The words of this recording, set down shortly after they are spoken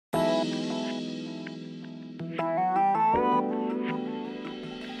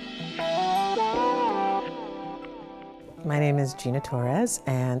My name is Gina Torres,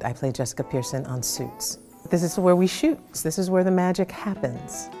 and I play Jessica Pearson on Suits. This is where we shoot. This is where the magic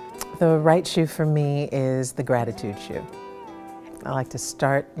happens. The right shoe for me is the gratitude shoe. I like to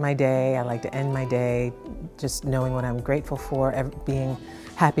start my day, I like to end my day just knowing what I'm grateful for, being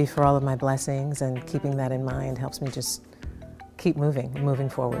happy for all of my blessings, and keeping that in mind helps me just keep moving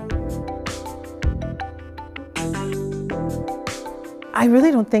forward. I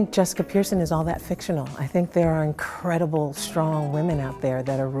really don't think Jessica Pearson is all that fictional. I think there are incredible, strong women out there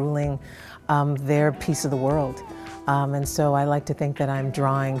that are ruling their piece of the world. And so I like to think that I'm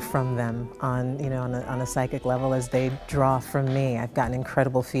drawing from them on a psychic level as they draw from me. I've gotten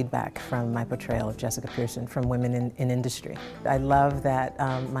incredible feedback from my portrayal of Jessica Pearson from women in industry. I love that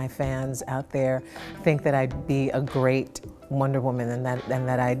my fans out there think that I'd be a great Wonder Woman and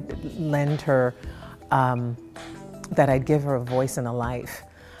that I'd lend her, that I'd give her a voice and a life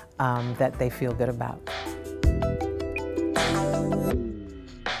that they feel good about.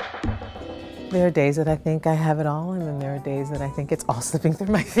 There are days that I think I have it all, and then there are days that I think it's all slipping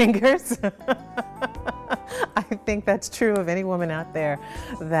through my fingers. I think that's true of any woman out there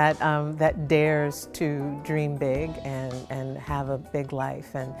that, that dares to dream big and have a big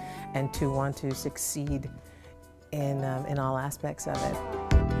life and to want to succeed in all aspects of it.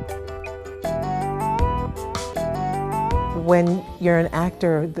 When you're an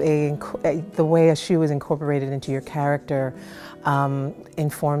actor, the way a shoe is incorporated into your character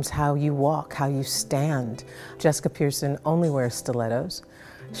informs how you walk, how you stand. Jessica Pearson only wears stilettos.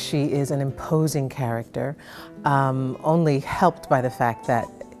 She is an imposing character, only helped by the fact that,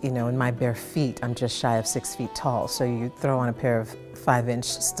 in my bare feet, I'm just shy of 6 feet tall. So you throw on a pair of 5-inch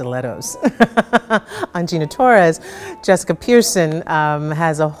stilettos on Gina Torres. Jessica Pearson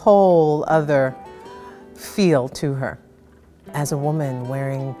has a whole other feel to her. As a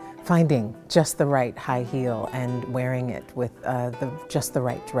woman finding just the right high heel and wearing it with just the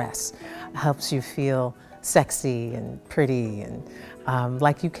right dress helps you feel sexy and pretty and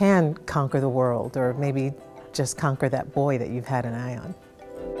like you can conquer the world, or maybe just conquer that boy that you've had an eye on.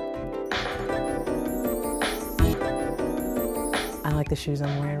 I like the shoes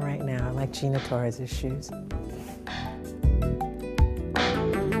I'm wearing right now. I like Gina Torres' shoes.